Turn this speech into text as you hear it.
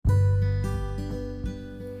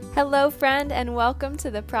Hello, friend, and welcome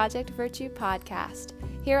to the Project Virtue podcast.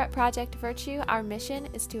 Here at Project Virtue, our mission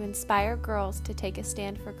is to inspire girls to take a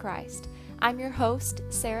stand for Christ. I'm your host,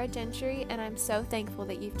 Sarah Gentry, and I'm so thankful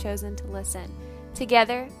that you've chosen to listen.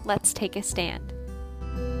 Together, let's take a stand.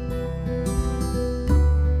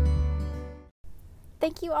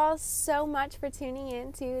 Thank you all so much for tuning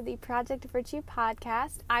in to the Project Virtue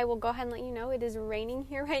podcast. I will go ahead and let you know it is raining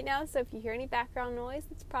here right now, so if you hear any background noise,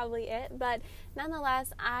 that's probably it. But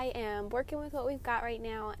nonetheless, I am working with what we've got right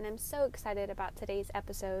now, and I'm so excited about today's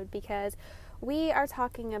episode because we are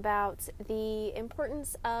talking about the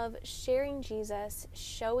importance of sharing Jesus,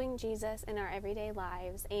 showing Jesus in our everyday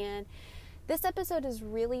lives. And this episode is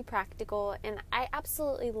really practical, and I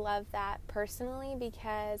absolutely love that personally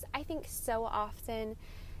because I think so often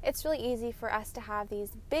it's really easy for us to have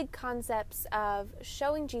these big concepts of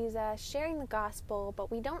showing Jesus, sharing the gospel,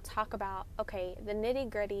 but we don't talk about, okay, the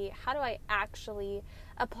nitty-gritty. How do I actually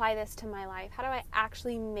apply this to my life? How do I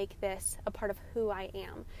actually make this a part of who I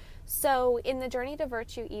am? So in the Journey to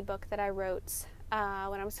Virtue ebook that I wrote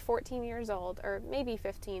when I was 14 years old, or maybe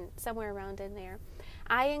 15, somewhere around in there,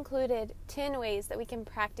 I included 10 ways that we can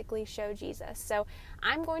practically show Jesus. So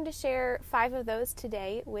I'm going to share 5 of those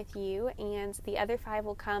today with you, and the other 5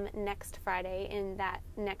 will come next Friday in that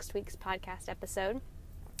next week's podcast episode.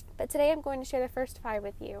 But today I'm going to share the first 5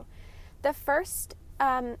 with you. The first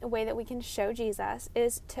way that we can show Jesus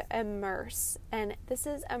is to immerse, and this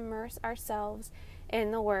is immerse ourselves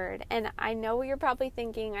in the Word. And I know you're probably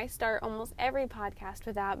thinking I start almost every podcast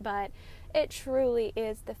with that, but it truly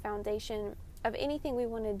is the foundation of anything we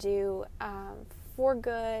want to do for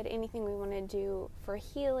good, anything we want to do for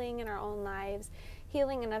healing in our own lives,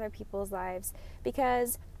 healing in other people's lives.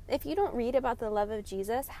 Because if you don't read about the love of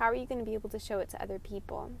Jesus, how are you going to be able to show it to other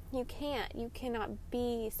people? You can't. You cannot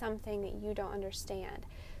be something that you don't understand.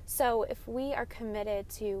 So if we are committed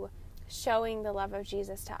to showing the love of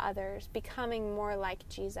Jesus to others, becoming more like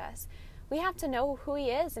Jesus, we have to know who he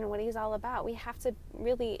is and what he's all about. We have to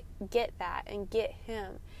really get that and get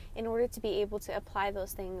him in order to be able to apply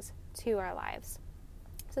those things to our lives.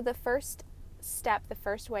 So the first step, the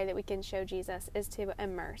first way that we can show Jesus is to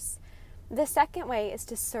immerse. The second way is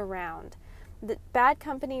to surround. The bad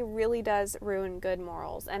company really does ruin good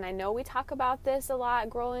morals. And I know we talk about this a lot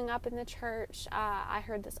growing up in the church. I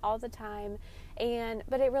heard this all the time.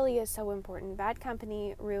 But it really is so important. Bad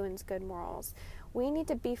company ruins good morals. We need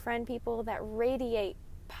to befriend people that radiate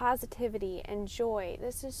positivity and joy.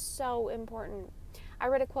 This is so important. I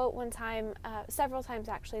read a quote one time, several times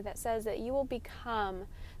actually, that says that you will become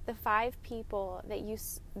the 5 people that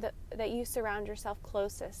you surround yourself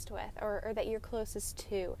closest with, or that you're closest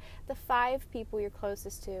to. The 5 people you're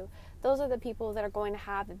closest to, those are the people that are going to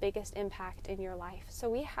have the biggest impact in your life. So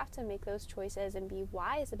we have to make those choices and be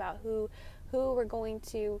wise about who we're going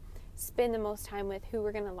to spend the most time with, who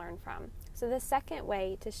we're going to learn from. So the second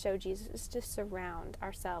way to show Jesus is to surround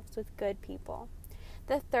ourselves with good people.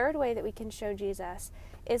 The third way that we can show Jesus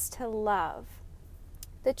is to love.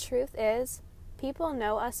 The truth is, people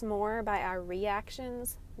know us more by our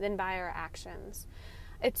reactions than by our actions.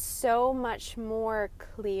 It's so much more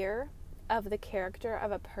clear of the character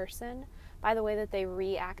of a person by the way that they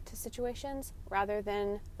react to situations rather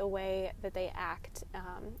than the way that they act,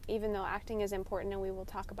 even though acting is important, and we will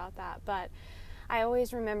talk about that. But I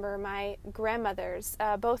always remember my grandmothers,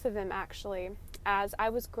 both of them actually, as I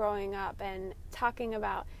was growing up and talking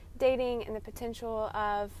about dating and the potential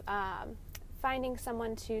of finding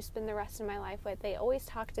someone to spend the rest of my life with, they always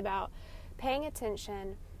talked about paying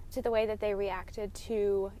attention to the way that they reacted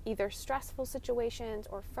to either stressful situations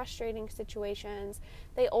or frustrating situations.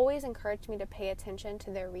 They always encouraged me to pay attention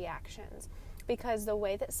to their reactions, because the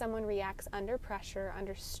way that someone reacts under pressure,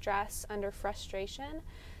 under stress, under frustration,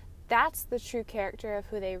 that's the true character of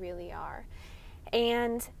who they really are.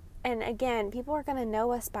 And again, people are going to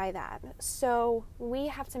know us by that. So we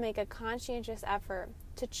have to make a conscientious effort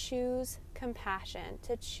to choose compassion,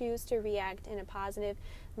 to choose to react in a positive,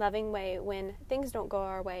 loving way when things don't go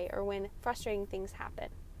our way or when frustrating things happen.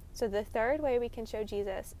 So the third way we can show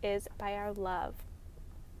Jesus is by our love.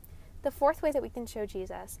 The fourth way that we can show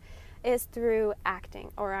Jesus is through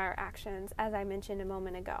acting, or our actions, as I mentioned a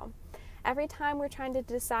moment ago. Every time we're trying to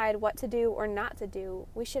decide what to do or not to do,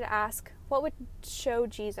 we should ask, what would show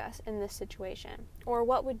Jesus in this situation? Or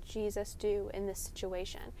what would Jesus do in this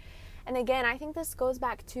situation? And again, I think this goes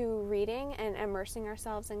back to reading and immersing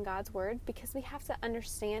ourselves in God's Word, because we have to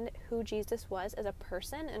understand who Jesus was as a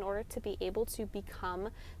person in order to be able to become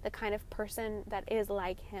the kind of person that is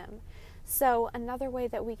like him. So another way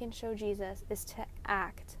that we can show Jesus is to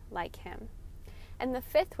act like him. And the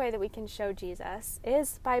fifth way that we can show Jesus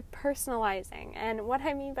is by personalizing. And what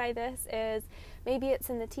I mean by this is maybe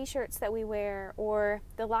it's in the t-shirts that we wear, or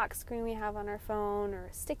the lock screen we have on our phone, or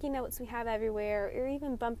sticky notes we have everywhere, or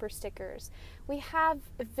even bumper stickers. We have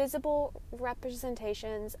visible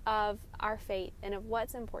representations of our faith and of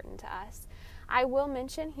what's important to us. I will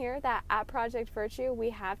mention here that at Project Virtue,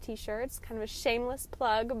 we have t-shirts, kind of a shameless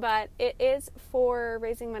plug, but it is for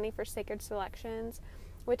raising money for Sacred Selections,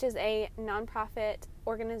 which is a nonprofit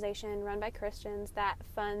organization run by Christians that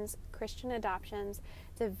funds Christian adoptions.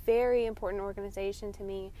 It's a very important organization to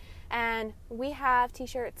me. And we have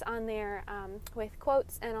t-shirts on there with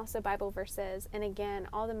quotes and also Bible verses. And again,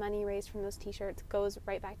 all the money raised from those t-shirts goes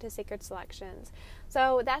right back to Sacred Selections.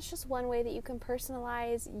 So that's just one way that you can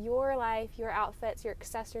personalize your life, your outfits, your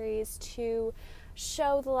accessories to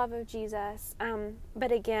show the love of Jesus.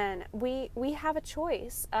 But again, we have a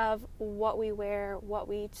choice of what we wear, what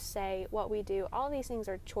we say, what we do. All these things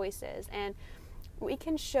are choices, and we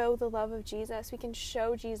can show the love of Jesus. We can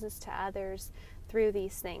show Jesus to others through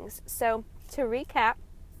these things. So to recap,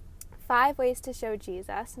 5 ways to show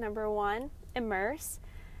Jesus. Number 1, immerse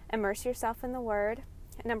yourself in the Word.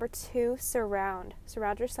 Number 2, surround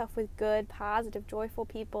yourself with good, positive, joyful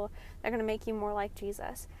people that are going to make you more like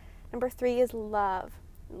Jesus. Number 3 is love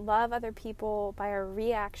other people by our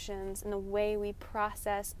reactions and the way we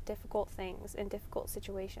process difficult things in difficult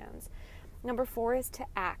situations. Number 4 is to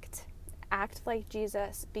act like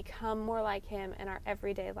Jesus, become more like him in our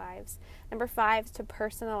everyday lives. Number 5 is to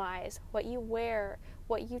personalize what you wear,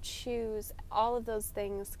 what you choose. All of those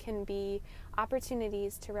things can be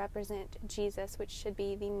opportunities to represent Jesus, which should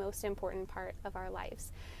be the most important part of our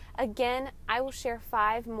lives. Again, I will share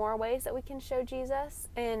 5 more ways that we can show Jesus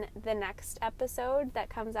in the next episode that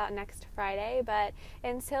comes out next Friday. But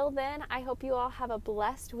until then, I hope you all have a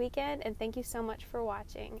blessed weekend, and thank you so much for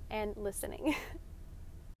watching and listening.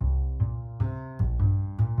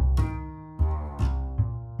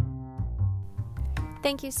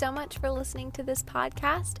 Thank you so much for listening to this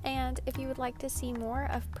podcast, and if you would like to see more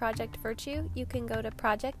of Project Virtue, you can go to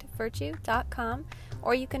projectvirtue.com,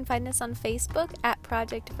 or you can find us on Facebook at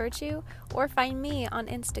Project Virtue, or find me on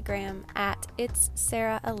Instagram at It's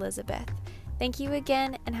Sarah Elizabeth. Thank you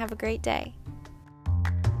again, and have a great day.